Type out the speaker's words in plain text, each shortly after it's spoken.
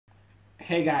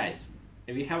Hey guys,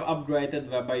 we have upgraded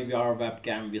WebEyeVR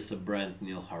webcam with a brand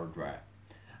new hardware.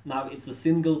 Now it's a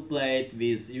single plate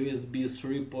with USB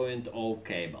 3.0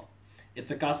 cable. It's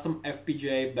a custom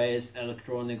FPGA based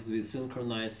electronics with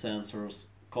synchronized sensors,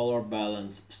 color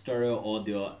balance, stereo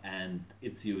audio, and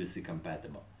it's UVC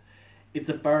compatible. It's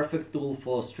a perfect tool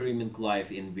for streaming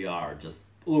live in VR. Just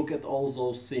look at all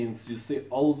those things, you see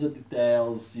all the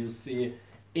details, you see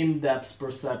in-depth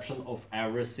perception of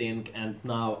everything, and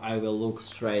now I will look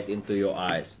straight into your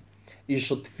eyes. You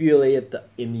should feel it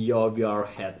in your VR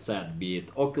headset, be it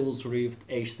Oculus Rift,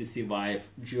 HTC Vive,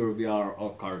 Gear VR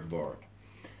or Cardboard.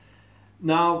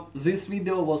 Now, this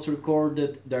video was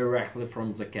recorded directly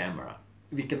from the camera.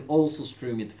 We can also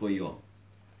stream it for you.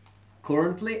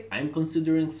 Currently, I'm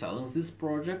considering selling this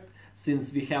project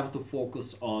since we have to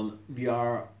focus on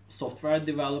VR software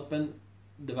development,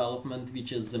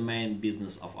 which is the main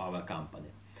business of our company.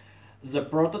 The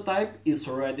prototype is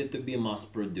ready to be mass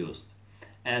produced,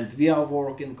 and we are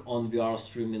working on VR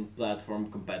streaming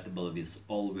platform compatible with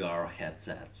all VR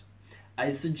headsets. I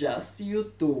suggest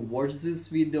you to watch this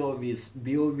video with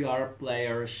VR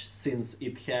player since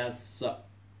it has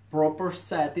proper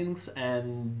settings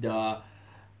and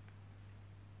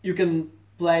you can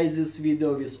play this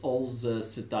video with all the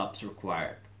setups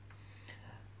required.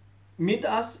 Meet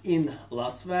us in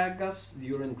Las Vegas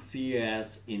during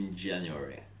CES in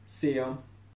January. See you!